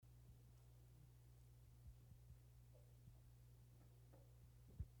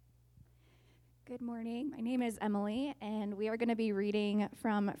Good morning. My name is Emily, and we are going to be reading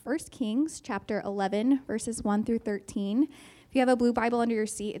from 1 Kings chapter 11, verses 1 through 13. If you have a blue Bible under your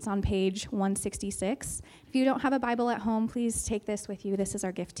seat, it's on page 166. If you don't have a Bible at home, please take this with you. This is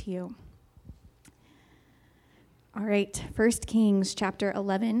our gift to you. All right, 1 Kings chapter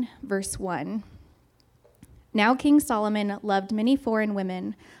 11, verse 1. Now King Solomon loved many foreign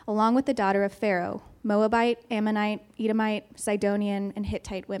women, along with the daughter of Pharaoh, Moabite, Ammonite, Edomite, Sidonian, and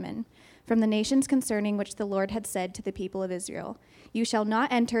Hittite women, from the nations concerning which the Lord had said to the people of Israel, "You shall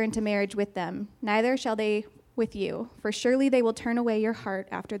not enter into marriage with them, neither shall they with you, for surely they will turn away your heart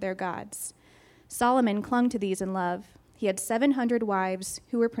after their gods." Solomon clung to these in love. He had 700 wives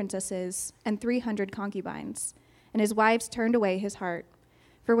who were princesses and 300 concubines, and his wives turned away his heart.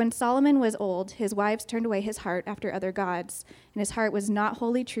 For when Solomon was old, his wives turned away his heart after other gods, and his heart was not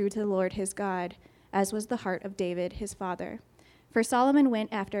wholly true to the Lord his God, as was the heart of David his father. For Solomon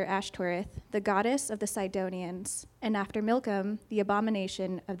went after Ashtoreth, the goddess of the Sidonians, and after Milcom, the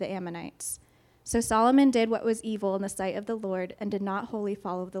abomination of the Ammonites. So Solomon did what was evil in the sight of the Lord, and did not wholly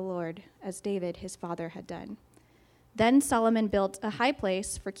follow the Lord, as David his father had done. Then Solomon built a high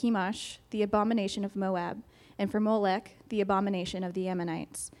place for Chemosh, the abomination of Moab, and for Molech, the abomination of the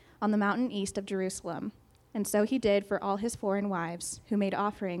Ammonites, on the mountain east of Jerusalem. And so he did for all his foreign wives, who made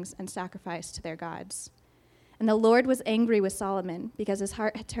offerings and sacrificed to their gods. And the Lord was angry with Solomon, because his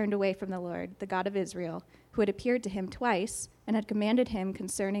heart had turned away from the Lord, the God of Israel, who had appeared to him twice, and had commanded him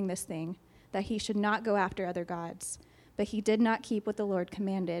concerning this thing, that he should not go after other gods. But he did not keep what the Lord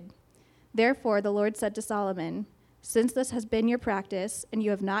commanded. Therefore the Lord said to Solomon, "Since this has been your practice, and you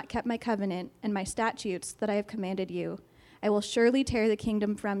have not kept my covenant and my statutes that I have commanded you, I will surely tear the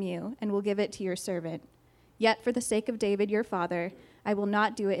kingdom from you, and will give it to your servant. Yet for the sake of David your father, I will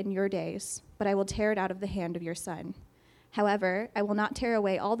not do it in your days, but I will tear it out of the hand of your son. However, I will not tear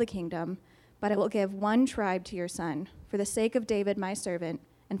away all the kingdom, but I will give one tribe to your son, for the sake of David my servant,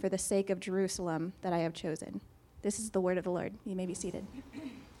 and for the sake of Jerusalem that I have chosen." This is the word of the Lord. You may be seated.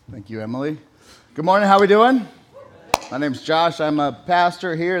 Thank you, Emily. Good morning. How are we doing? My name's Josh. I'm a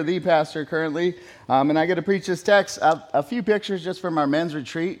pastor here, the pastor currently, and I get to preach this text. A few pictures just from our men's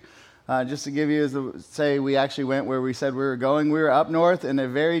retreat. Just to give you, say we actually went where we said we were going. We were up north in a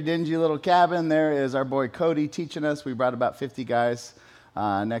very dingy little cabin. There is our boy Cody teaching us. We brought about 50 guys.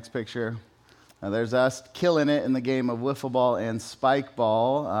 Next picture. There's us killing it in the game of wiffle ball and spike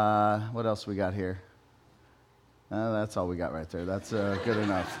ball. What else we got here? That's all we got right there. That's good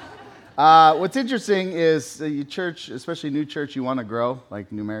enough. What's interesting is your church, especially new church, you want to grow, like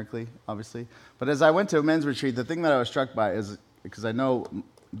numerically, obviously. But as I went to a men's retreat, the thing that I was struck by is, because I know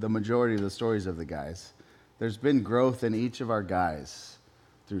the majority of the stories of the guys, there's been growth in each of our guys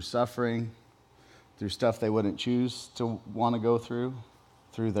through suffering, through stuff they wouldn't choose to want to go through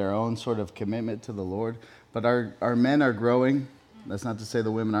their own sort of commitment to the Lord. But our men are growing. That's not to say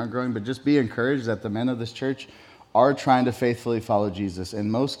the women aren't growing, but just be encouraged that the men of this church are trying to faithfully follow Jesus. And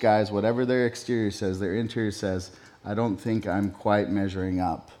most guys, whatever their exterior says, their interior says, "I don't think I'm quite measuring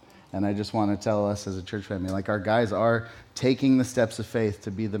up." And I just want to tell us as a church family, like, our guys are taking the steps of faith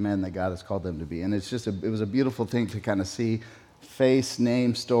to be the men that God has called them to be. And it was a beautiful thing to kind of see face,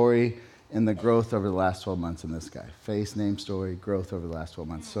 name, story, and the growth over the last 12 months in this guy. Face, name, story, growth over the last 12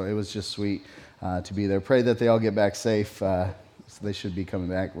 months. So it was just sweet to be there. Pray that they all get back safe. So they should be coming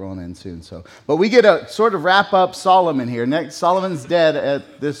back, rolling in soon. But we get to sort of wrap up Solomon here. Solomon's dead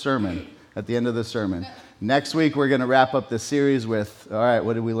at this sermon, at the end of this sermon. Next week, we're going to wrap up this series with, all right,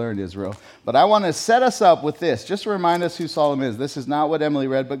 what did we learn, Israel? But I want to set us up with this, just to remind us who Solomon is. This is not what Emily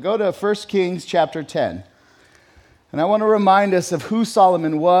read, but go to 1 Kings chapter 10. And I want to remind us of who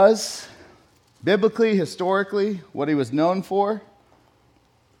Solomon was, biblically, historically, what he was known for.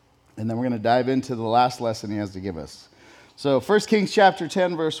 And then we're going to dive into the last lesson he has to give us. So 1 Kings chapter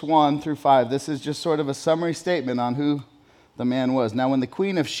 10, verse 1 through 5, this is just sort of a summary statement on who the man was. Now, when the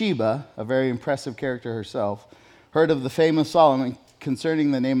queen of Sheba, a very impressive character herself, heard of the fame of Solomon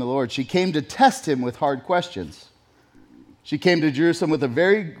concerning the name of the Lord, she came to test him with hard questions. She came to Jerusalem with a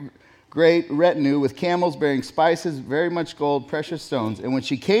very great retinue, with camels bearing spices, very much gold, precious stones. And when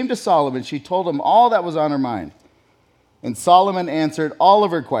she came to Solomon, she told him all that was on her mind. And Solomon answered all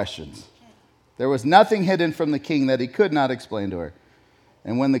of her questions. There was nothing hidden from the king that he could not explain to her.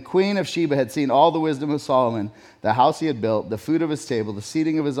 And when the queen of Sheba had seen all the wisdom of Solomon, the house he had built, the food of his table, the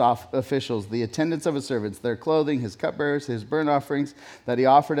seating of his officials, the attendance of his servants, their clothing, his cupbearers, his burnt offerings that he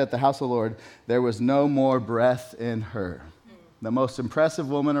offered at the house of the Lord, there was no more breath in her. The most impressive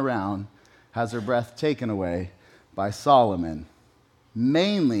woman around has her breath taken away by Solomon,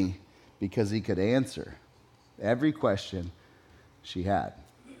 mainly because he could answer every question she had.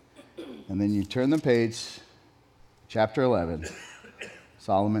 And then you turn the page, chapter 11.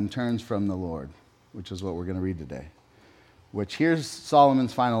 Solomon turns from the Lord, which is what we're going to read today. Which here's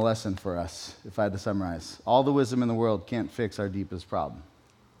Solomon's final lesson for us, if I had to summarize. All the wisdom in the world can't fix our deepest problem.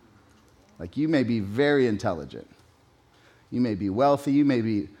 Like, you may be very intelligent. You may be wealthy. You may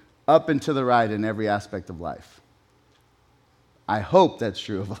be up and to the right in every aspect of life. I hope that's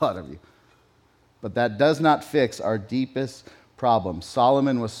true of a lot of you. But that does not fix our deepest problem.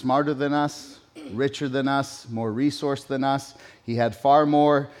 Solomon was smarter than us, richer than us, more resourced than us. He had far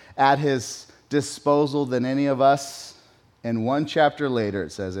more at his disposal than any of us. And one chapter later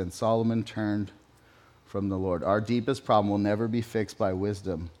it says, and Solomon turned from the Lord. Our deepest problem will never be fixed by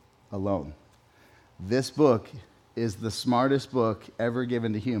wisdom alone. This book is the smartest book ever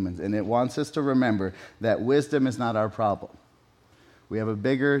given to humans, and it wants us to remember that wisdom is not our problem. We have a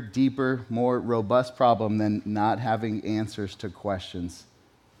bigger, deeper, more robust problem than not having answers to questions.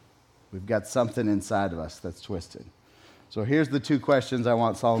 We've got something inside of us that's twisted. So here's the two questions I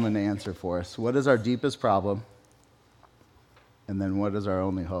want Solomon to answer for us. What is our deepest problem? And then what is our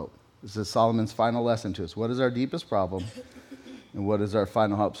only hope? This is Solomon's final lesson to us. What is our deepest problem? And what is our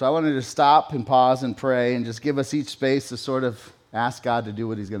final hope? So I wanted to stop and pause and pray and just give us each space to sort of ask God to do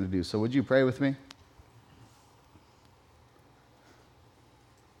what he's going to do. So would you pray with me?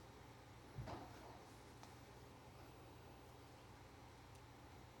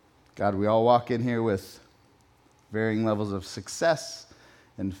 God, we all walk in here with varying levels of success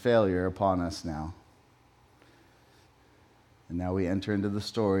and failure upon us now. And now we enter into the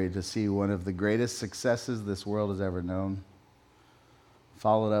story to see one of the greatest successes this world has ever known,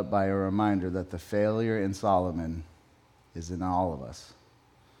 followed up by a reminder that the failure in Solomon is in all of us.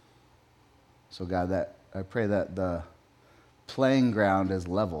 So God, I pray that the playing ground is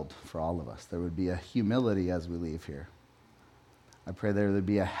leveled for all of us. There would be a humility as we leave here. I pray there would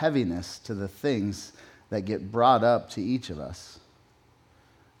be a heaviness to the things that get brought up to each of us.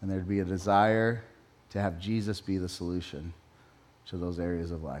 And there'd be a desire to have Jesus be the solution to those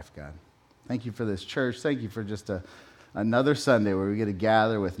areas of life, God. Thank you for this church. Thank you for just another Sunday where we get to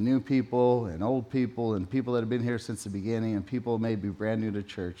gather with new people and old people and people that have been here since the beginning and people maybe brand new to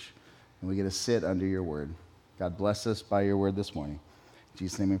church. And we get to sit under your word. God bless us by your word this morning. In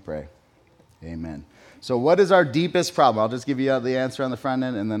Jesus' name we pray. Amen. So what is our deepest problem? I'll just give you the answer on the front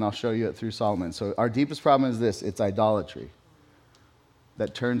end, and then I'll show you it through Solomon. So our deepest problem is this. It's idolatry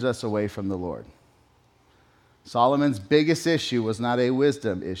that turns us away from the Lord. Solomon's biggest issue was not a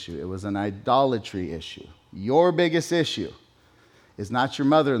wisdom issue. It was an idolatry issue. Your biggest issue is not your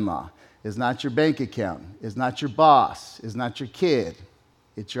mother-in-law, is not your bank account, is not your boss, is not your kid.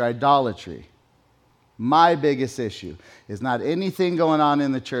 It's your idolatry. My biggest issue is not anything going on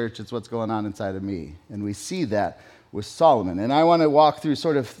in the church, it's what's going on inside of me. And we see that with Solomon. And I want to walk through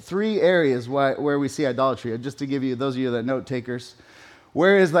sort of three areas where we see idolatry. Just to give you, those of you that are note takers,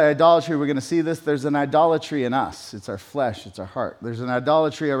 where is the idolatry? We're going to see this. There's an idolatry in us. It's our flesh, it's our heart. There's an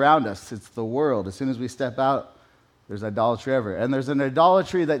idolatry around us. It's the world. As soon as we step out, there's idolatry everywhere. And there's an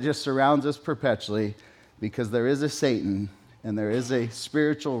idolatry that just surrounds us perpetually because there is a Satan and there is a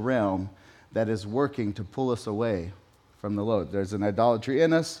spiritual realm that is working to pull us away from the Lord. There's an idolatry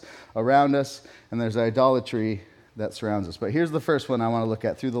in us, around us, and there's idolatry that surrounds us. But here's the first one I want to look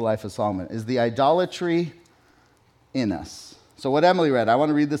at through the life of Solomon, is the idolatry in us. So what Emily read, I want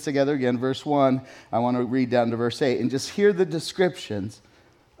to read this together again, verse 1. I want to read down to verse 8 and just hear the descriptions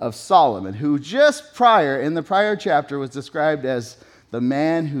of Solomon, who just in the prior chapter, was described as the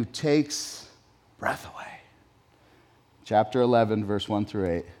man who takes breath away. Chapter 11, verse 1 through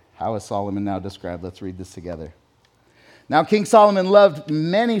 8. How is Solomon now described? Let's read this together. Now King Solomon loved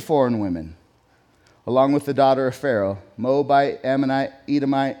many foreign women, along with the daughter of Pharaoh, Moabite, Ammonite,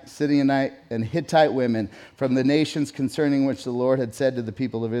 Edomite, Sidonite, and Hittite women from the nations concerning which the Lord had said to the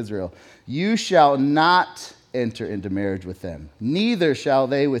people of Israel, you shall not enter into marriage with them, neither shall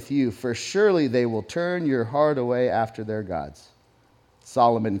they with you, for surely they will turn your heart away after their gods.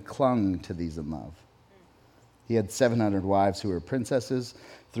 Solomon clung to these in love. He had 700 wives who were princesses,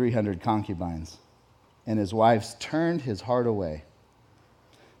 300 concubines, and his wives turned his heart away.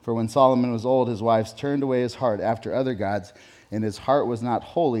 For when Solomon was old, his wives turned away his heart after other gods, and his heart was not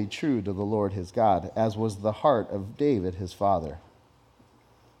wholly true to the Lord his God, as was the heart of David his father.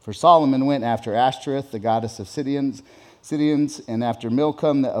 For Solomon went after Ashtoreth, the goddess of Sidonians, and after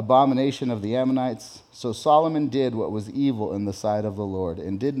Milcom, the abomination of the Ammonites. So Solomon did what was evil in the sight of the Lord,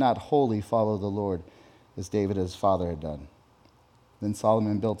 and did not wholly follow the Lord, as David his father had done. Then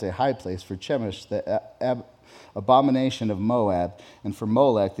Solomon built a high place for Chemosh, the abomination of Moab, and for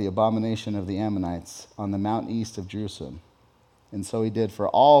Molech, the abomination of the Ammonites, on the mount east of Jerusalem. And so he did for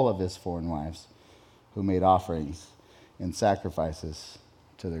all of his foreign wives who made offerings and sacrifices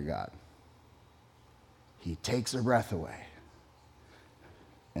to their God. He takes her breath away.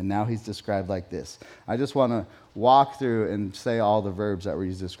 And now he's described like this. I just want to walk through and say all the verbs that were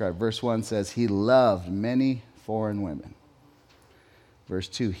used to describe. Verse 1 says, he loved many foreign women. Verse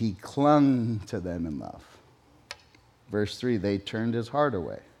 2, he clung to them in love. Verse 3, they turned his heart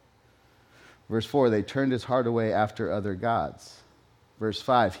away. Verse 4, they turned his heart away after other gods. Verse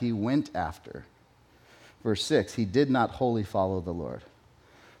 5, he went after. Verse 6, he did not wholly follow the Lord.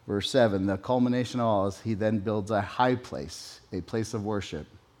 Verse 7, the culmination of all is he then builds a high place, a place of worship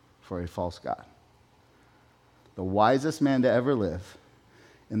for a false god. The wisest man to ever live,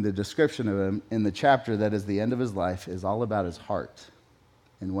 in the description of him, in the chapter that is the end of his life, is all about his heart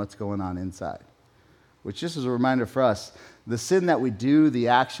and what's going on inside. Which just is a reminder for us, the sin that we do, the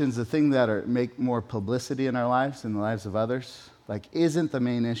actions, the thing that make more publicity in our lives and the lives of others, isn't the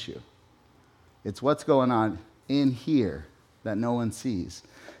main issue. It's what's going on in here that no one sees.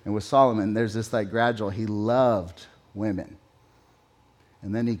 And with Solomon, there's this gradual, he loved women.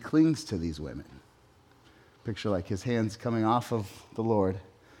 And then he clings to these women. Picture his hands coming off of the Lord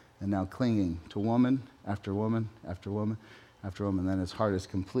and now clinging to woman after woman after woman after woman. Then his heart is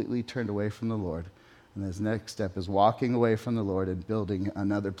completely turned away from the Lord. And his next step is walking away from the Lord and building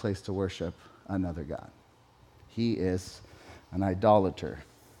another place to worship another God. He is an idolater.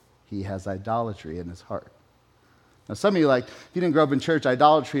 He has idolatry in his heart. Now, some of you, if you didn't grow up in church,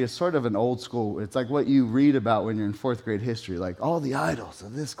 idolatry is sort of an old school. It's like what you read about when you're in fourth grade history, all the idols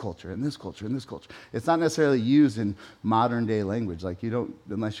of this culture and this culture and this culture. It's not necessarily used in modern day language. You don't,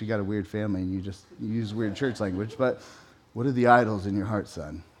 unless you got a weird family and you use weird church language. But what are the idols in your heart,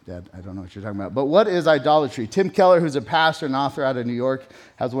 son? Dad, I don't know what you're talking about. But what is idolatry? Tim Keller, who's a pastor and author out of New York,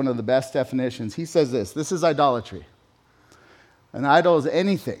 has one of the best definitions. He says this is idolatry. An idol is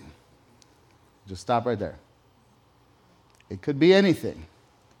anything. Just stop right there. It could be anything.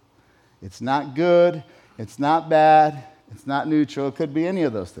 It's not good. It's not bad. It's not neutral. It could be any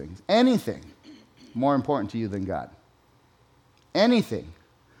of those things. Anything more important to you than God. Anything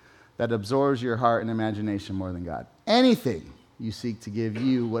that absorbs your heart and imagination more than God. Anything you seek to give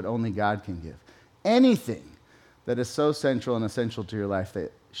you what only God can give. Anything that is so central and essential to your life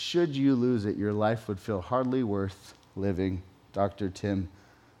that should you lose it, your life would feel hardly worth living. Dr. Tim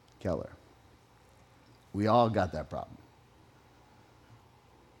Keller. We all got that problem.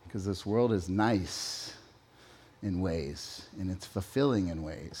 Because this world is nice in ways, and it's fulfilling in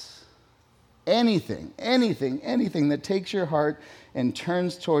ways. Anything that takes your heart and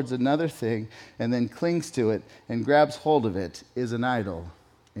turns towards another thing and then clings to it and grabs hold of it is an idol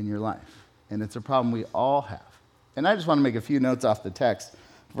in your life. And it's a problem we all have. And I just want to make a few notes off the text.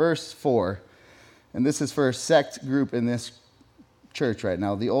 Verse 4, and this is for a sect group in this church right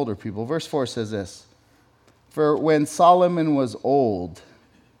now, the older people. Verse 4 says this, for when Solomon was old,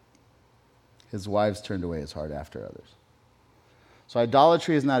 his wives turned away his heart after others. So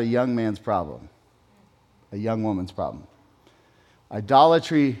idolatry is not a young man's problem, a young woman's problem.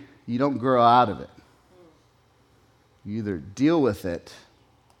 Idolatry, you don't grow out of it. You either deal with it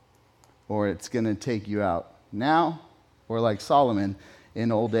or it's going to take you out now, or like Solomon,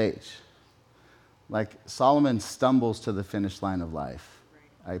 in old age. Like Solomon stumbles to the finish line of life.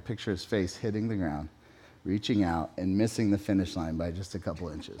 I picture his face hitting the ground, reaching out, and missing the finish line by just a couple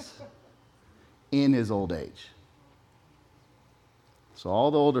inches in his old age. So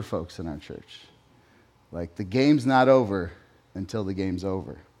all the older folks in our church, the game's not over until the game's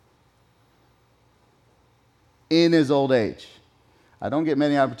over. In his old age. I don't get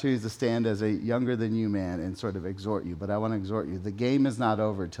many opportunities to stand as a younger than you man and sort of exhort you, but I want to exhort you. The game is not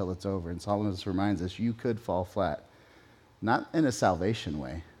over till it's over. And Solomon just reminds us you could fall flat. Not in a salvation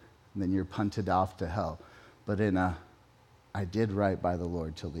way, and then you're punted off to hell, but in a, I did right by the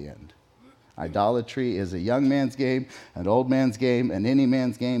Lord till the end. Idolatry is a young man's game, an old man's game, and any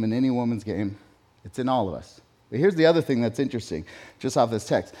man's game, and any woman's game. It's in all of us. But here's the other thing that's interesting, just off this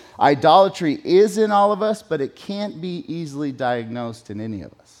text. Idolatry is in all of us, but it can't be easily diagnosed in any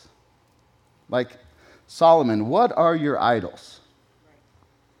of us. Like Solomon, what are your idols?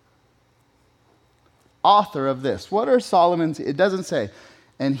 Author of this. What are Solomon's? It doesn't say.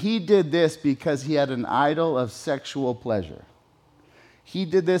 And he did this because he had an idol of sexual pleasure. He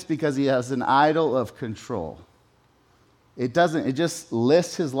did this because he has an idol of control. It doesn't. It just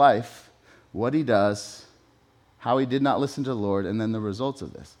lists his life, what he does, how he did not listen to the Lord, and then the results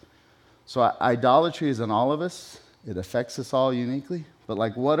of this. So idolatry is in all of us. It affects us all uniquely. But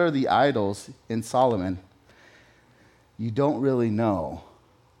what are the idols in Solomon? You don't really know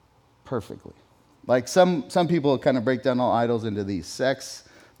perfectly. Like some people kind of break down all idols into these: sex,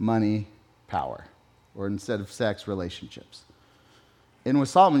 money, power, or instead of sex, relationships. And with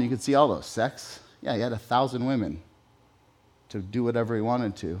Solomon, you could see all those. Sex, yeah, he had 1,000 women to do whatever he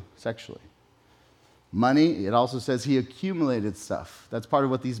wanted to sexually. Money, it also says he accumulated stuff. That's part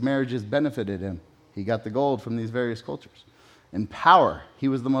of what these marriages benefited him. He got the gold from these various cultures. And power, he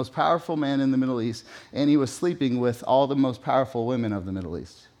was the most powerful man in the Middle East, and he was sleeping with all the most powerful women of the Middle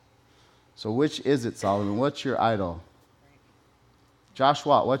East. So which is it, Solomon? What's your idol? Josh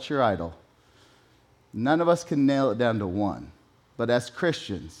Watt, what's your idol? None of us can nail it down to one. But as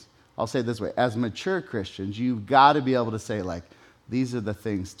Christians, I'll say it this way, as mature Christians, you've got to be able to say, like, these are the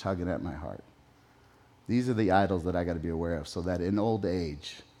things tugging at my heart. These are the idols that I got to be aware of so that in old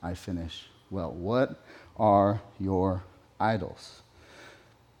age I finish well. What are your idols?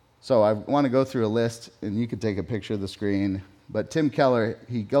 So I want to go through a list, and you could take a picture of the screen. But Tim Keller,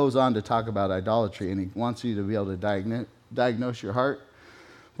 he goes on to talk about idolatry, and he wants you to be able to diagnose your heart.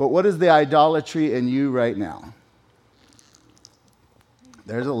 But what is the idolatry in you right now?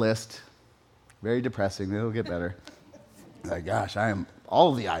 There's a list. Very depressing. It'll get better. Like, gosh, I am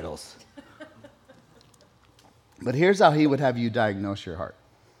all the idols. But here's how he would have you diagnose your heart.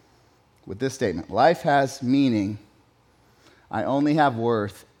 With this statement: life has meaning. I only have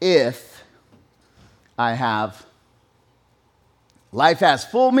worth if I have. Life has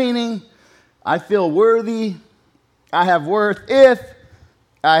full meaning. I feel worthy. I have worth if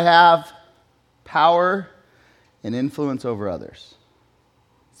I have power and influence over others.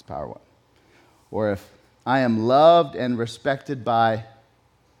 It's power one. Or if I am loved and respected by,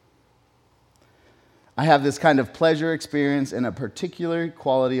 I have this kind of pleasure experience in a particular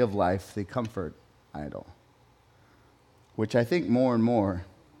quality of life, the comfort idol, which I think more and more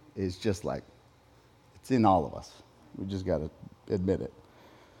is just like, it's in all of us. We just got to admit it.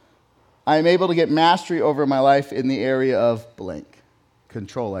 I am able to get mastery over my life in the area of blank,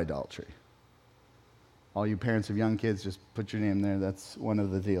 control idolatry. All you parents of young kids, just put your name there. That's one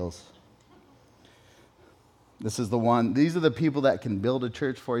of the deals. This is the one. These are the people that can build a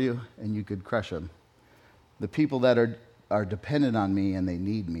church for you, and you could crush them. The people that are dependent on me and they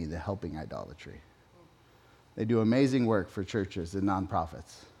need me, the helping idolatry. They do amazing work for churches and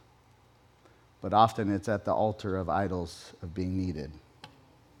nonprofits. But often it's at the altar of idols of being needed.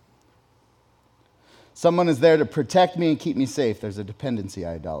 Someone is there to protect me and keep me safe. There's a dependency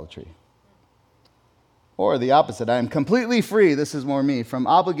idolatry. Or the opposite, I am completely free, this is more me, from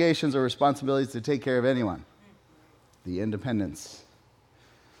obligations or responsibilities to take care of anyone. The independence.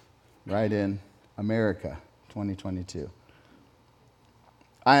 Right in America, 2022.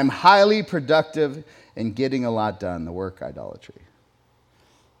 I am highly productive in getting a lot done, the work idolatry.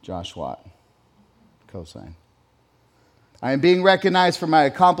 Josh Watt, cosign. I am being recognized for my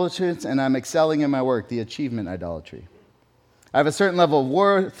accomplishments and I'm excelling in my work, the achievement idolatry. I have a certain level of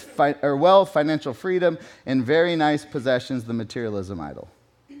worth, wealth, financial freedom, and very nice possessions, the materialism idol.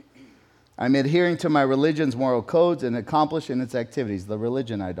 I'm adhering to my religion's moral codes and accomplishing its activities, the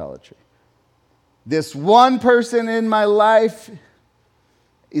religion idolatry. This one person in my life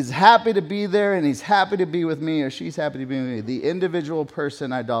is happy to be there and he's happy to be with me or she's happy to be with me, the individual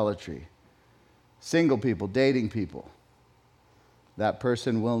person idolatry. Single people, dating people. That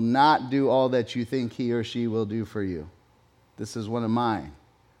person will not do all that you think he or she will do for you. This is one of mine.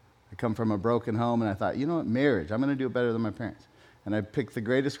 I come from a broken home and I thought, you know what, marriage, I'm going to do it better than my parents. And I picked the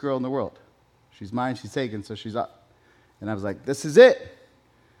greatest girl in the world. She's mine, she's taken, so she's up. And I was like, this is it.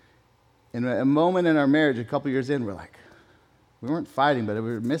 In a moment in our marriage, a couple years in, we're like, we weren't fighting, but we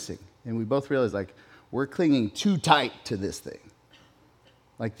were missing. And we both realized, like, we're clinging too tight to this thing.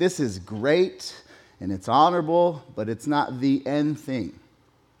 Like, this is great and it's honorable, but it's not the end thing.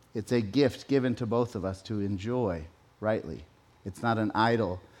 It's a gift given to both of us to enjoy rightly. It's not an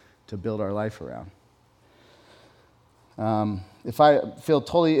idol to build our life around. If I feel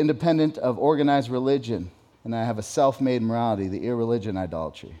totally independent of organized religion and I have a self-made morality, the irreligion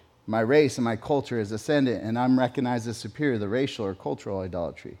idolatry. My race and my culture is ascendant and I'm recognized as superior, the racial or cultural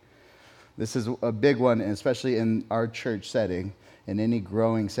idolatry. This is a big one, especially in our church setting, in any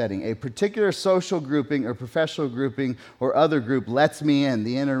growing setting. A particular social grouping or professional grouping or other group lets me in,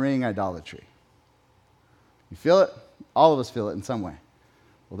 the inner ring idolatry. You feel it? All of us feel it in some way.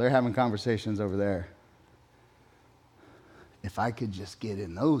 Well, they're having conversations over there. If I could just get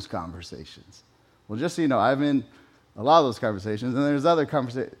in those conversations. Well, just so you know, I'm in a lot of those conversations, and there's other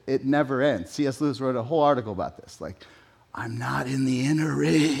conversations. It never ends. C.S. Lewis wrote a whole article about this. Like, I'm not in the inner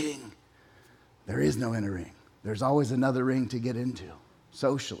ring. There is no inner ring. There's always another ring to get into,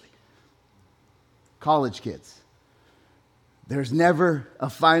 socially. College kids. There's never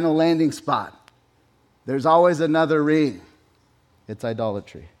a final landing spot. There's always another ring. It's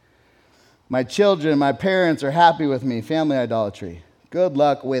idolatry. My children, my parents are happy with me. Family idolatry. Good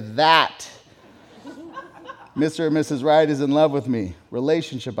luck with that. Mr. or Mrs. Right is in love with me.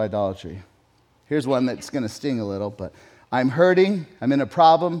 Relationship idolatry. Here's one that's going to sting a little, but I'm hurting. I'm in a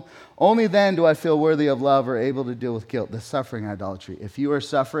problem. Only then do I feel worthy of love or able to deal with guilt. The suffering idolatry. If you are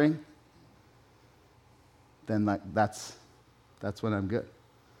suffering, then that's when I'm good.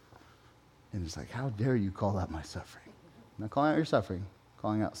 And it's like, how dare you call that my suffering? I'm not calling out your suffering. I'm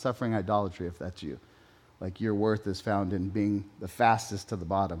calling out suffering idolatry if that's you. Like your worth is found in being the fastest to the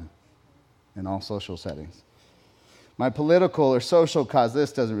bottom in all social settings. My political or social cause,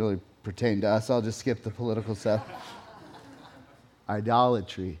 this doesn't really pertain to us. I'll just skip the political stuff.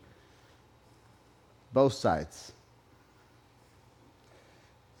 Idolatry. Both sides.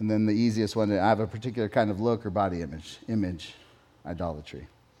 And then the easiest one, I have a particular kind of look or body image idolatry.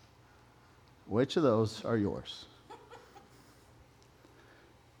 Which of those are yours?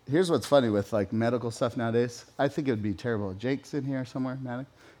 Here's what's funny with like medical stuff nowadays. I think it would be terrible. Jake's in here somewhere, Maddox.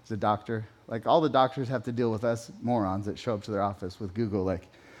 He's a doctor. Like all the doctors have to deal with us morons that show up to their office with Google like,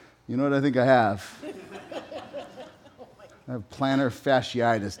 you know what I think I have? I have plantar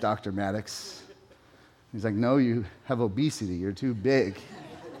fasciitis, Dr. Maddox. He's like, no, you have obesity. You're too big.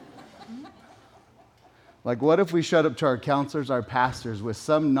 Like, what if we showed up to our counselors, our pastors, with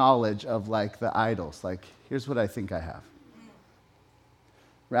some knowledge of, like, the idols? Like, here's what I think I have.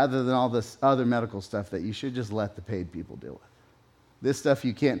 Rather than all this other medical stuff that you should just let the paid people deal with. This stuff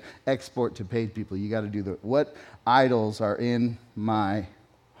you can't export to paid people. You got to do what idols are in my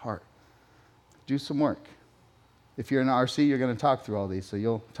heart? Do some work. If you're in RC, you're going to talk through all these, so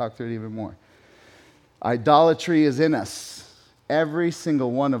you'll talk through it even more. Idolatry is in us. Every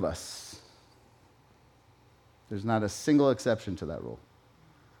single one of us. There's not a single exception to that rule.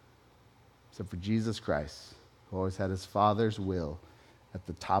 Except for Jesus Christ, who always had his Father's will at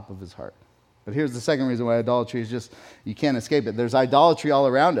the top of his heart. But here's the second reason why idolatry is just, you can't escape it. There's idolatry all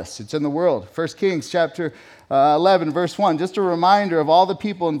around us. It's in the world. 1 Kings chapter 11, verse 1. Just a reminder of all the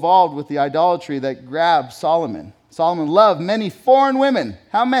people involved with the idolatry that grabbed Solomon. Solomon loved many foreign women.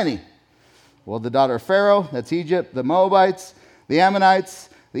 How many? Well, the daughter of Pharaoh, that's Egypt, the Moabites, the Ammonites,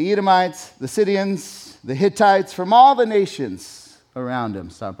 the Edomites, the Sidonians, the Hittites, from all the nations around him.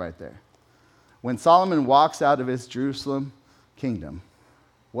 Stop right there. When Solomon walks out of his Jerusalem kingdom,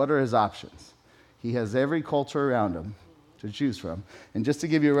 what are his options? He has every culture around him to choose from. And just to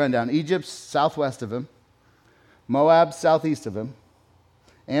give you a rundown, Egypt's southwest of him, Moab southeast of him,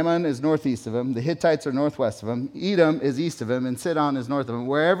 Ammon is northeast of him, the Hittites are northwest of him, Edom is east of him, and Sidon is north of him.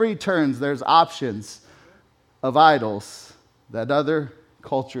 Wherever he turns, there's options of idols that other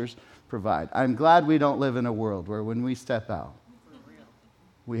cultures provide. I'm glad we don't live in a world where when we step out,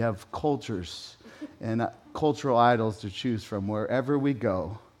 we have cultures and cultural idols to choose from wherever we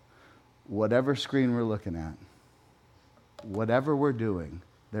go, whatever screen we're looking at, whatever we're doing,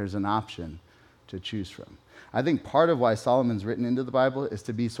 there's an option to choose from. I think part of why Solomon's written into the Bible is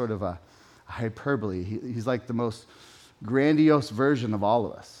to be sort of a hyperbole. He's like the most grandiose version of all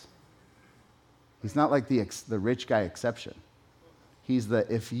of us. He's not like the rich guy exception. He's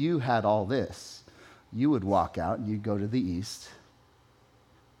the, if you had all this, you would walk out and you'd go to the east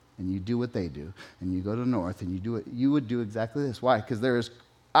and you do what they do, and you go to the north and you do it. You would do exactly this. Why? Because there is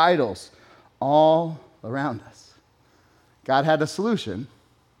idols all around us. God had a solution.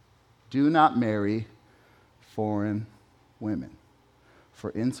 Do not marry foreign women, for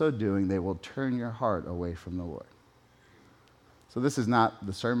in so doing they will turn your heart away from the Lord. So this is not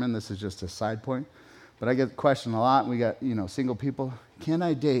the sermon. This is just a side point. But I get the question a lot. We got, single people. Can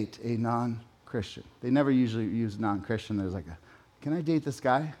I date a non-Christian? They never usually use non-Christian. There's like can I date this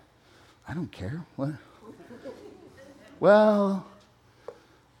guy? I don't care. What? Well,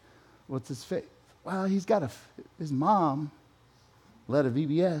 what's his faith? Well, he's got his mom led a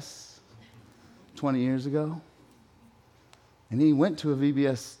VBS 20 years ago. And he went to a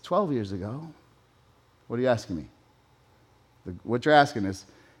VBS 12 years ago. What are you asking me? What you're asking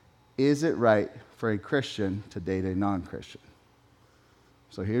is it right for a Christian to date a non-Christian?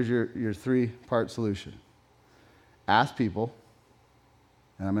 So here's your three-part solution. Ask people,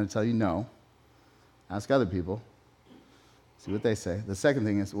 and I'm going to tell you no. Ask other people, see what they say. The second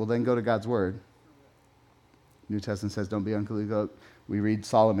thing is, well, then go to God's Word. New Testament says, don't be unclean. We read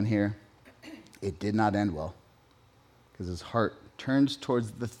Solomon here. It did not end well because his heart turns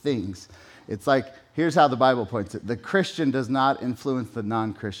towards the things. It's like, here's how the Bible points it. The Christian does not influence the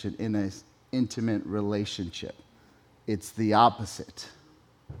non-Christian in an intimate relationship. It's the opposite.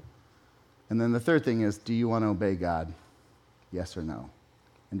 And then the third thing is, do you want to obey God? Yes or no?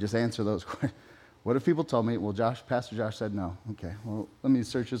 And just answer those questions. What if people told me, well, Pastor Josh said no. Okay, well, let me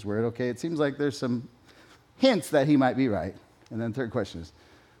search his word. Okay, it seems like there's some hints that he might be right. And then third question is,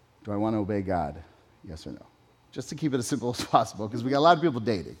 do I want to obey God? Yes or no? Just to keep it as simple as possible, because we got a lot of people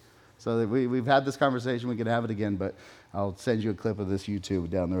dating. So we've had this conversation, we can have it again, but I'll send you a clip of this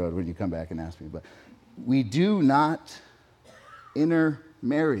YouTube down the road when you come back and ask me. But we do not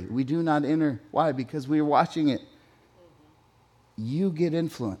intermarry. We do not Why? Because we're watching it. You get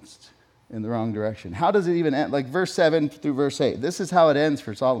influenced in the wrong direction. How does it even end? Like verse 7 through verse 8. This is how it ends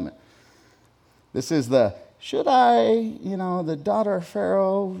for Solomon. This is the, the daughter of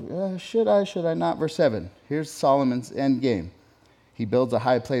Pharaoh, should I not? Verse 7. Here's Solomon's end game. He builds a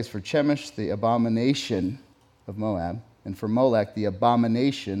high place for Chemosh, the abomination of Moab, and for Molech, the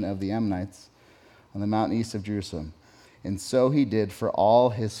abomination of the Ammonites, on the mountain east of Jerusalem. And so he did for all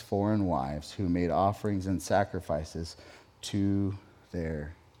his foreign wives who made offerings and sacrifices to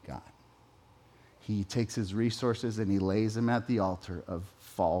their God. He takes his resources and he lays them at the altar of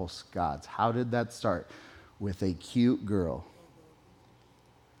false gods. How did that start? With a cute girl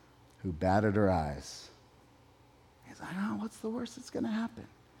who batted her eyes. He's like, oh, what's the worst that's going to happen?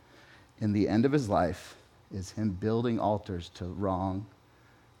 And the end of his life is him building altars to wrong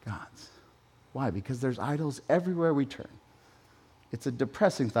gods. Why? Because there's idols everywhere we turn. It's a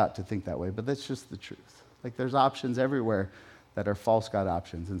depressing thought to think that way, but that's just the truth. Like there's options everywhere that are false god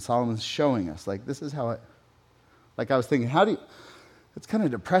options. And Solomon's showing us, like this is how it, like I was thinking, it's kind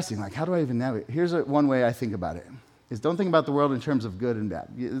of depressing. Like how do I even navigate? Here's one way I think about it, is don't think about the world in terms of good and bad.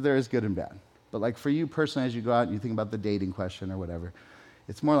 There is good and bad. But like for you personally, as you go out and you think about the dating question or whatever,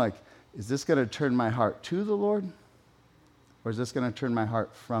 it's more like, is this going to turn my heart to the Lord? Or is this going to turn my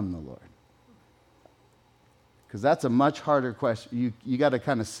heart from the Lord? Because that's a much harder question. You got to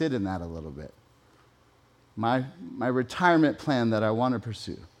kind of sit in that a little bit. My retirement plan that I want to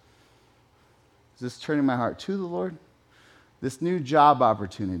pursue, is this turning my heart to the Lord? This new job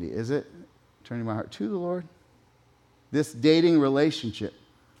opportunity, is it turning my heart to the Lord? This dating relationship,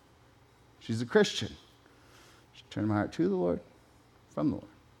 she's a Christian. She's turning my heart to the Lord, from the Lord.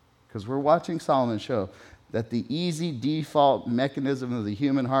 Because we're watching Solomon show that the easy default mechanism of the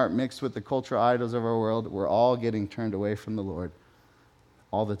human heart mixed with the cultural idols of our world, we're all getting turned away from the Lord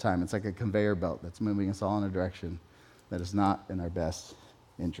all the time. It's like a conveyor belt that's moving us all in a direction that is not in our best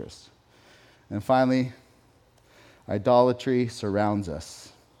interest. And finally, idolatry surrounds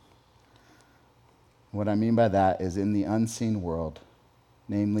us. What I mean by that is in the unseen world,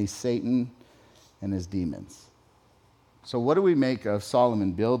 namely Satan and his demons. So what do we make of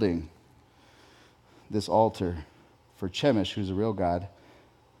Solomon building this altar for Chemosh, who's a real god,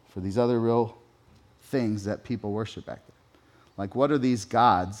 for these other real things that people worship back then? Like, what are these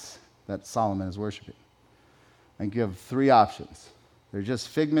gods that Solomon is worshiping? I think you have three options. They're just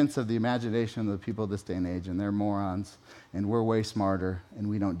figments of the imagination of the people of this day and age, and they're morons, and we're way smarter, and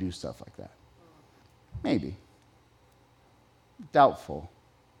we don't do stuff like that. Maybe. Doubtful.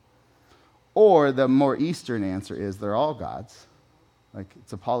 Or the more Eastern answer is they're all gods. Like,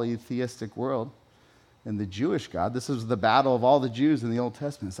 it's a polytheistic world. And the Jewish God, this is the battle of all the Jews in the Old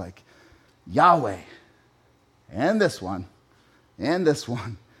Testament. It's like Yahweh, and this one, and this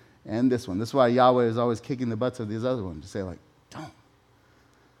one, and this one. This is why Yahweh is always kicking the butts of these other ones to say, like, don't.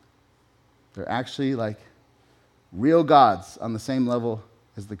 They're actually like real gods on the same level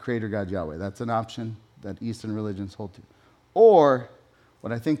as the creator God Yahweh. That's an option that Eastern religions hold to. Or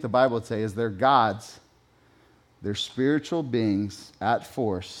what I think the Bible would say is they're gods, they're spiritual beings at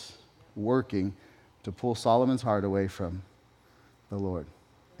force working to pull Solomon's heart away from the Lord.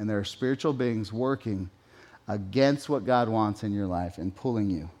 And there are spiritual beings working against what God wants in your life and pulling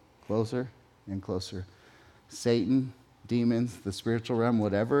you closer and closer. Satan, demons, the spiritual realm,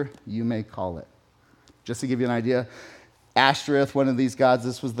 whatever you may call it. Just to give you an idea, Ashtoreth, one of these gods,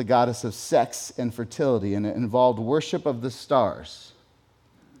 this was the goddess of sex and fertility, and it involved worship of the stars.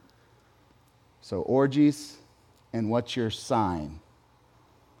 So orgies, and what's your sign?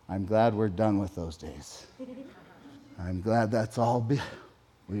 I'm glad we're done with those days. I'm glad that's all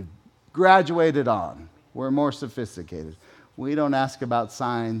we've graduated on. We're more sophisticated. We don't ask about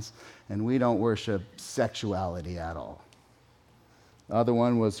signs, and we don't worship sexuality at all. The other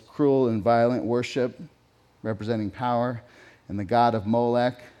one was cruel and violent worship, representing power, and the god of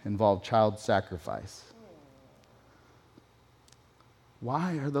Molech involved child sacrifice.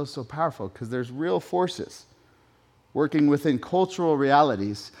 Why are those so powerful? Because there's real forces working within cultural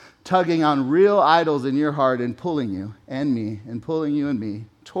realities, tugging on real idols in your heart and pulling you and me, and pulling you and me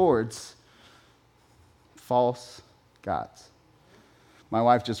towards false gods. My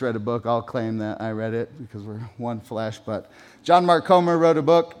wife just read a book. I'll claim that I read it because we're one flesh, but John Mark Comer wrote a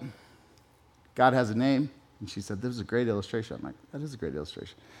book, God has a name. And she said, this is a great illustration. I'm like, that is a great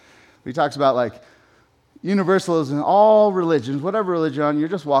illustration. But he talks about like universalism, all religions, whatever religion, you're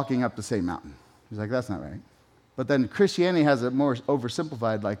just walking up the same mountain. He's like, that's not right. But then Christianity has it more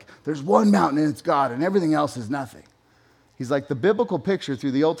oversimplified, like there's one mountain and it's God and everything else is nothing. He's like, the biblical picture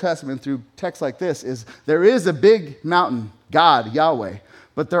through the Old Testament, through texts like this, is there is a big mountain, God, Yahweh,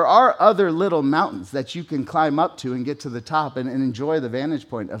 but there are other little mountains that you can climb up to and get to the top and enjoy the vantage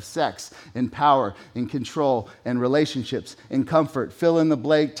point of sex and power and control and relationships and comfort. Fill in the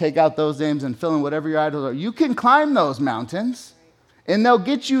blank, take out those names and fill in whatever your idols are. You can climb those mountains and they'll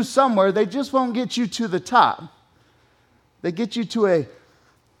get you somewhere. They just won't get you to the top. They get you to a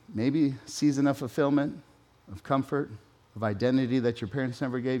maybe season of fulfillment, of comfort, of identity that your parents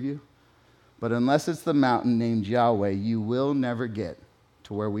never gave you. But unless it's the mountain named Yahweh, you will never get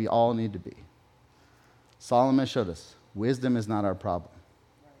to where we all need to be. Solomon showed us wisdom is not our problem.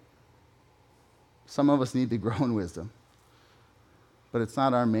 Some of us need to grow in wisdom, but it's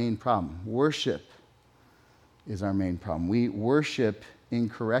not our main problem. Worship is our main problem. We worship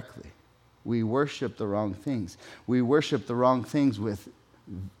incorrectly. We worship the wrong things. We worship the wrong things with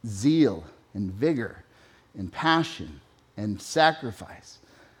zeal and vigor and passion and sacrifice.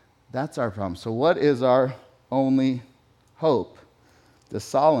 That's our problem. So what is our only hope? Does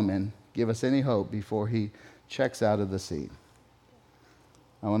Solomon give us any hope before he checks out of the scene?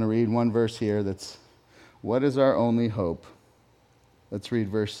 I want to read one verse here that's, what is our only hope? Let's read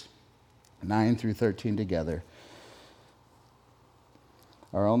verse 9 through 13 together.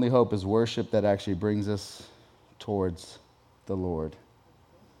 Our only hope is worship that actually brings us towards the Lord.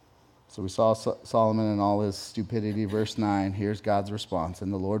 So we saw Solomon and all his stupidity. Verse 9, here's God's response.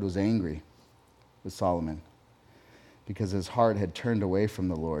 And the Lord was angry with Solomon because his heart had turned away from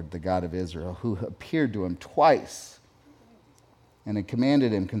the Lord, the God of Israel, who appeared to him twice and had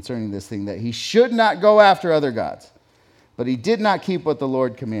commanded him concerning this thing that he should not go after other gods. But he did not keep what the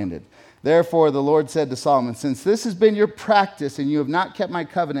Lord commanded. Therefore, the Lord said to Solomon, since this has been your practice and you have not kept my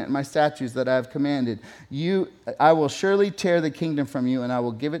covenant and my statutes that I have commanded, I will surely tear the kingdom from you and I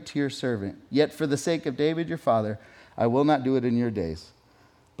will give it to your servant. Yet for the sake of David your father, I will not do it in your days,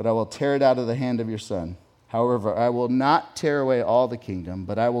 but I will tear it out of the hand of your son. However, I will not tear away all the kingdom,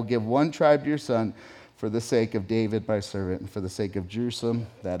 but I will give one tribe to your son for the sake of David my servant and for the sake of Jerusalem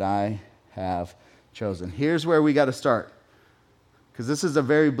that I have chosen. Here's where we got to start. Because this is a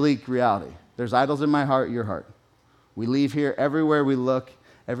very bleak reality. There's idols in my heart, your heart. We leave here, everywhere we look,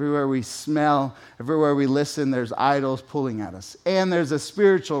 everywhere we smell, everywhere we listen, there's idols pulling at us. And there's a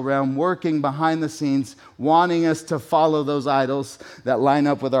spiritual realm working behind the scenes, wanting us to follow those idols that line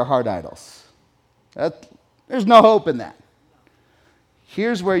up with our heart idols. There's no hope in that.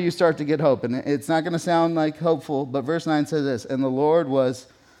 Here's where you start to get hope. And it's not going to sound like hopeful, but verse 9 says this, and the Lord was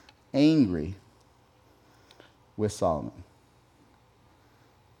angry with Solomon.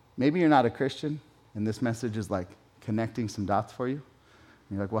 Maybe you're not a Christian, and this message is like connecting some dots for you. And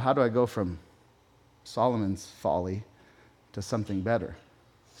you're like, well, how do I go from Solomon's folly to something better?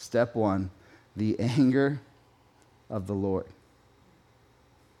 Step one, the anger of the Lord.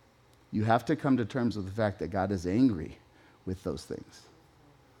 You have to come to terms with the fact that God is angry with those things.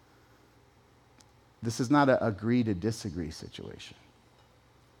 This is not an agree to disagree situation.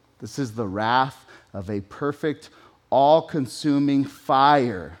 This is the wrath of a perfect, all-consuming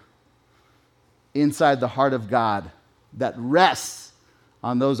fire inside the heart of God that rests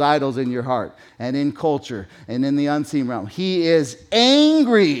on those idols in your heart and in culture and in the unseen realm. He is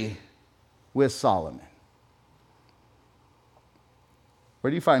angry with Solomon.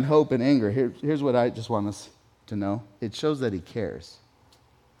 Where do you find hope and anger? Here's what I just want us to know. It shows that he cares.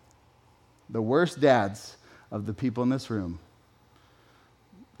 The worst dads of the people in this room,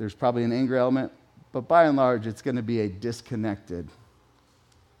 there's probably an anger element, but by and large, it's going to be a disconnected.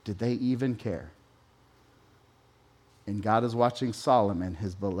 Did they even care? And God is watching Solomon,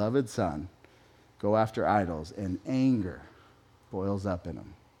 his beloved son, go after idols, and anger boils up in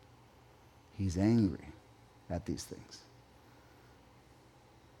him. He's angry at these things.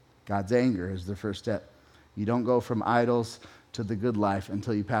 God's anger is the first step. You don't go from idols to the good life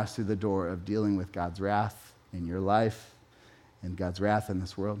until you pass through the door of dealing with God's wrath in your life and God's wrath in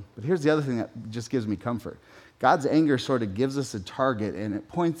this world. But here's the other thing that just gives me comfort. God's anger sort of gives us a target, and it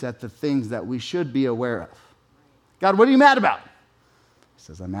points at the things that we should be aware of. God, what are you mad about? He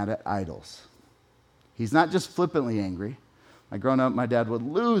says, I'm mad at idols. He's not just flippantly angry. Like growing up, my dad would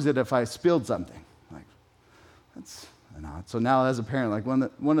lose it if I spilled something. Like, that's not. So now as a parent, like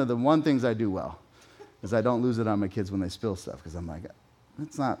one of the things I do well is I don't lose it on my kids when they spill stuff, because I'm like,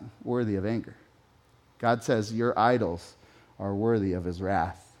 that's not worthy of anger. God says your idols are worthy of his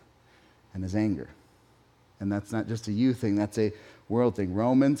wrath and his anger. And that's not just a you thing, that's a world thing.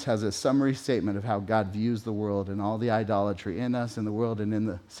 Romans has a summary statement of how God views the world and all the idolatry in us, in the world, and in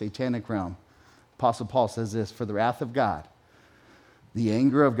the satanic realm. Apostle Paul says this, for the wrath of God, the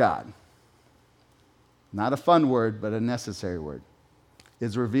anger of God, not a fun word, but a necessary word,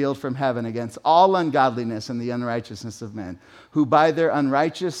 is revealed from heaven against all ungodliness and the unrighteousness of men, who by their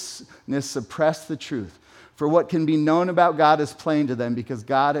unrighteousness suppress the truth. For what can be known about God is plain to them, because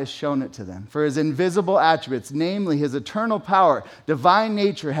God has shown it to them. For his invisible attributes, namely his eternal power, divine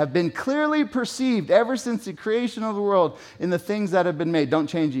nature, have been clearly perceived ever since the creation of the world in the things that have been made. Don't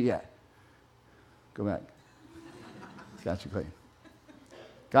change it yet. Go back. Got you clean.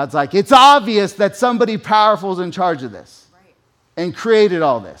 God's like, it's obvious that somebody powerful is in charge of this and created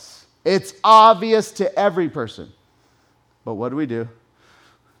all this. It's obvious to every person. But what do?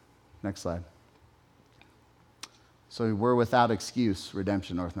 Next slide. So we're without excuse,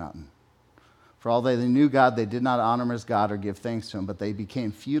 Redemption North Mountain. For all they knew God, they did not honor him as God or give thanks to him, but they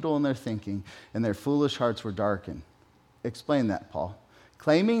became futile in their thinking, and their foolish hearts were darkened. Explain that, Paul.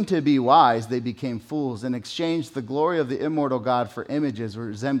 Claiming to be wise, they became fools and exchanged the glory of the immortal God for images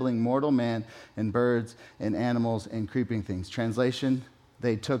resembling mortal man and birds and animals and creeping things. Translation,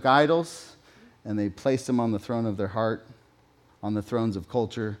 they took idols and they placed them on the throne of their heart, on the thrones of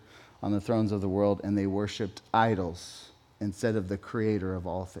culture, on the thrones of the world, and they worshiped idols instead of the creator of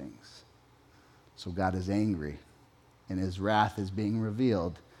all things. So God is angry, and his wrath is being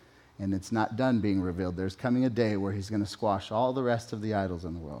revealed, and it's not done being revealed. There's coming a day where he's going to squash all the rest of the idols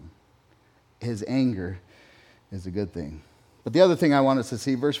in the world. His anger is a good thing. But the other thing I want us to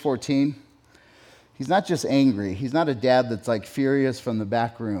see, verse 14, he's not just angry. He's not a dad that's like furious from the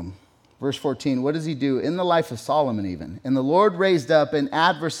back room. Verse 14, what does he do? In the life of Solomon even. And the Lord raised up an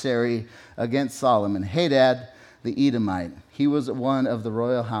adversary against Solomon, Hadad the Edomite. He was one of the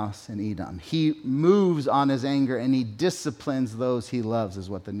royal house in Edom. He moves on his anger and he disciplines those he loves, is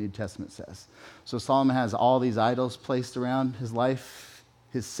what the New Testament says. So Solomon has all these idols placed around his life,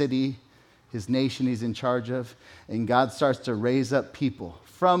 his city, his nation he's in charge of. And God starts to raise up people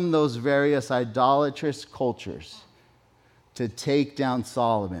from those various idolatrous cultures to take down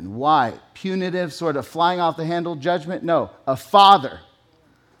Solomon. Why? Punitive, sort of flying off the handle judgment? No, a father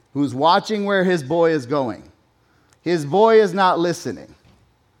who's watching where his boy is going. His boy is not listening.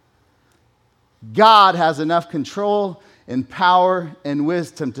 God has enough control and power and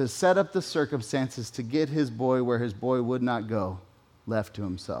wisdom to set up the circumstances to get his boy where his boy would not go, left to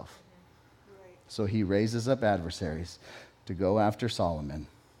himself. So he raises up adversaries to go after Solomon.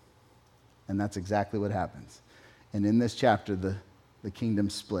 And that's exactly what happens. And in this chapter, the kingdom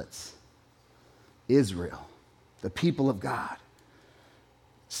splits. Israel, the people of God,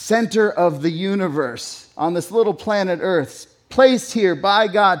 center of the universe on this little planet Earth, placed here by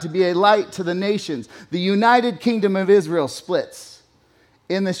God to be a light to the nations. The united kingdom of Israel splits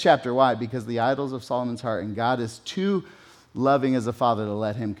in this chapter. Why? Because the idols of Solomon's heart, and God is too loving as a father to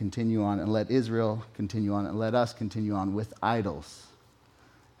let him continue on and let Israel continue on and let us continue on with idols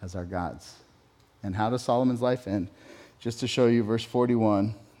as our gods. And how does Solomon's life end? Just to show you, verse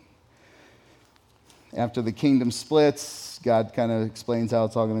 41. After the kingdom splits, God kind of explains how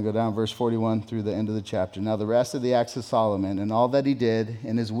it's all going to go down. Verse 41 through the end of the chapter. Now the rest of the acts of Solomon and all that he did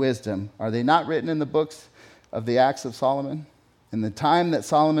in his wisdom, are they not written in the books of the acts of Solomon? And the time that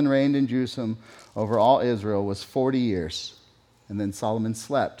Solomon reigned in Jerusalem over all Israel was 40 years. And then Solomon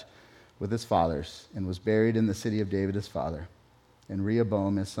slept with his fathers and was buried in the city of David his father. And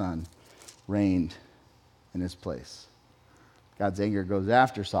Rehoboam his son reigned in his place. God's anger goes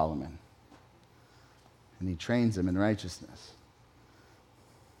after Solomon, and he trains him in righteousness.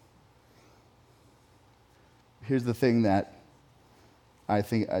 Here's the thing that I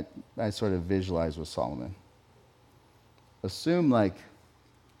think I sort of visualize with Solomon. Assume like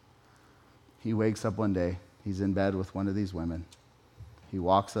he wakes up one day, he's in bed with one of these women. He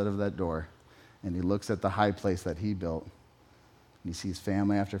walks out of that door, and he looks at the high place that he built. He sees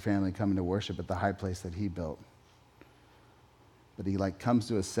family after family coming to worship at the high place that he built. But he comes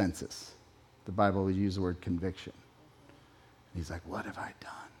to his senses. The Bible would use the word conviction. And he's like, what have I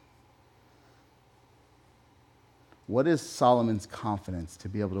done? What is Solomon's confidence to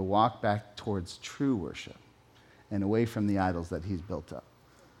be able to walk back towards true worship and away from the idols that he's built up?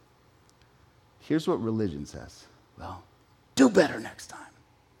 Here's what religion says. Well, do better next time.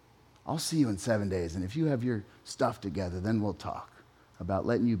 I'll see you in 7 days, and if you have your stuff together, then we'll talk about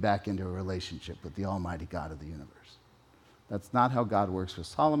letting you back into a relationship with the Almighty God of the universe. That's not how God works with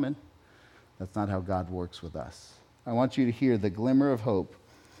Solomon. That's not how God works with us. I want you to hear the glimmer of hope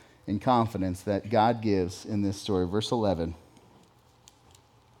and confidence that God gives in this story. Verse 11.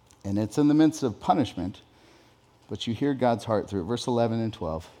 And it's in the midst of punishment, but you hear God's heart through it. Verse 11 and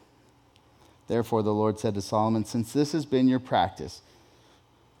 12. Therefore the Lord said to Solomon, since this has been your practice,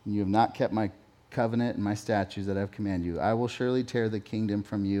 and you have not kept my covenant and my statutes that I have commanded you, I will surely tear the kingdom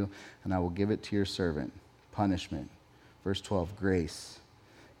from you, and I will give it to your servant. Punishment. Verse 12, grace.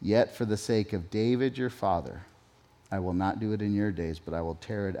 Yet for the sake of David your father, I will not do it in your days, but I will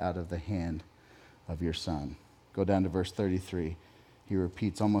tear it out of the hand of your son. Go down to verse 33. He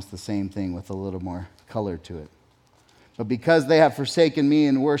repeats almost the same thing with a little more color to it. But because they have forsaken me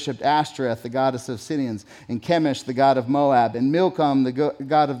and worshipped Ashtoreth, the goddess of Sidonians, and Chemosh, the god of Moab, and Milcom, the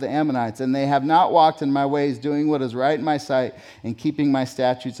god of the Ammonites, and they have not walked in my ways, doing what is right in my sight, and keeping my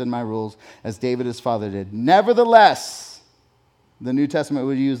statutes and my rules, as David his father did. Nevertheless, the New Testament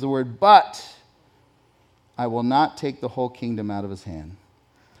would use the word but. I will not take the whole kingdom out of his hand,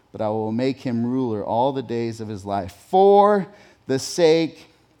 but I will make him ruler all the days of his life, for the sake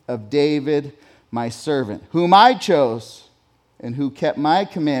of David my servant, whom I chose, and who kept my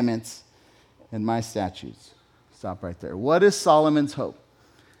commandments and my statutes. Stop right there. What is Solomon's hope?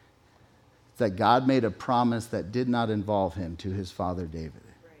 It's that God made a promise that did not involve him to his father David.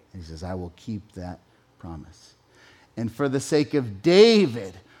 He says, I will keep that promise. And for the sake of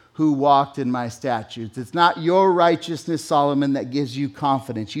David, who walked in my statutes. It's not your righteousness, Solomon, that gives you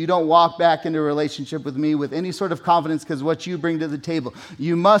confidence. You don't walk back into a relationship with me with any sort of confidence because what you bring to the table.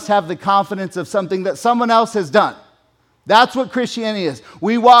 You must have the confidence of something that someone else has done. That's what Christianity is.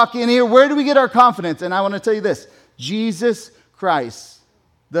 We walk in here. Where do we get our confidence? And I want to tell you this. Jesus Christ,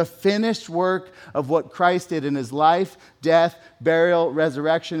 the finished work of what Christ did in his life, death, burial,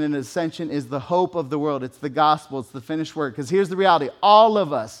 resurrection, and ascension is the hope of the world. It's the gospel. It's the finished work. Because here's the reality. All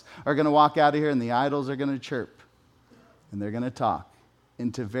of us are going to walk out of here and the idols are going to chirp. And they're going to talk.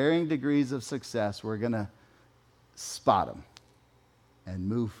 And to varying degrees of success, we're going to spot them and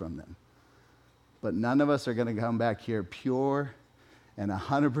move from them. But none of us are going to come back here pure and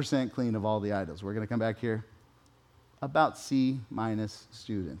 100% clean of all the idols. We're going to come back here about C-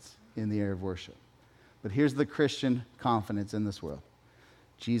 students in the area of worship. But here's the Christian confidence in this world.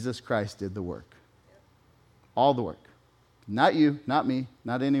 Jesus Christ did the work. All the work. Not you, not me,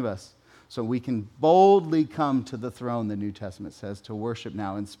 not any of us. So we can boldly come to the throne, the New Testament says, to worship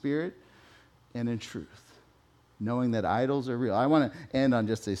now in spirit and in truth, knowing that idols are real. I want to end on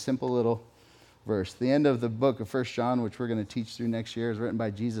just a simple little verse. The end of the book of 1 John, which we're going to teach through next year, is written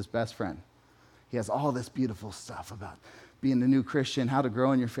by Jesus' best friend. He has all this beautiful stuff about being a new Christian, how to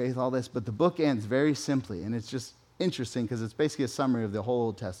grow in your faith, all this. But the book ends very simply, and it's just interesting because it's basically a summary of the whole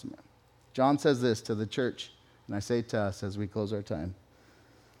Old Testament. John says this to the church, and I say it to us as we close our time.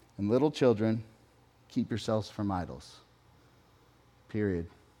 And little children, keep yourselves from idols. Period.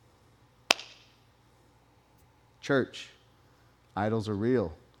 Church, idols are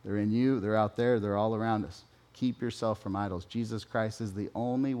real. They're in you, they're out there, they're all around us. Keep yourself from idols. Jesus Christ is the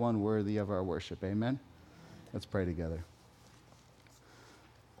only one worthy of our worship. Amen? Let's pray together.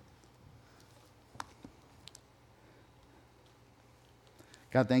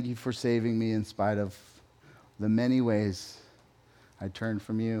 God, thank you for saving me in spite of the many ways I turned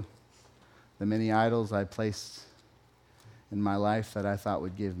from you, the many idols I placed in my life that I thought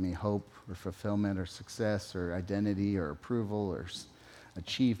would give me hope or fulfillment or success or identity or approval or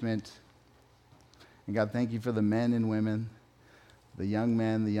achievement. And God, thank you for the men and women, the young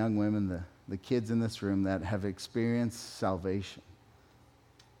men, the young women, the kids in this room that have experienced salvation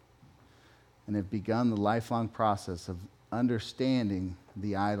and have begun the lifelong process of understanding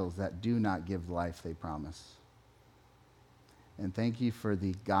the idols that do not give the life they promise. And thank you for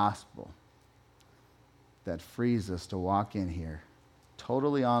the gospel that frees us to walk in here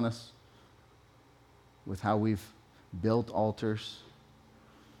totally honest with how we've built altars,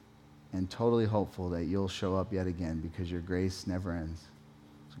 and totally hopeful that you'll show up yet again because your grace never ends.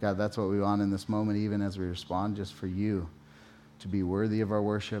 So God, that's what we want in this moment, even as we respond, just for you to be worthy of our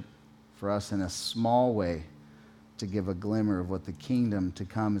worship, for us in a small way to give a glimmer of what the kingdom to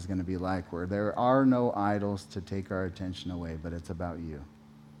come is going to be like, where there are no idols to take our attention away, but it's about you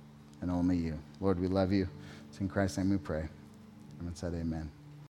and only you. Lord, we love you. It's in Christ's name we pray. And it said amen.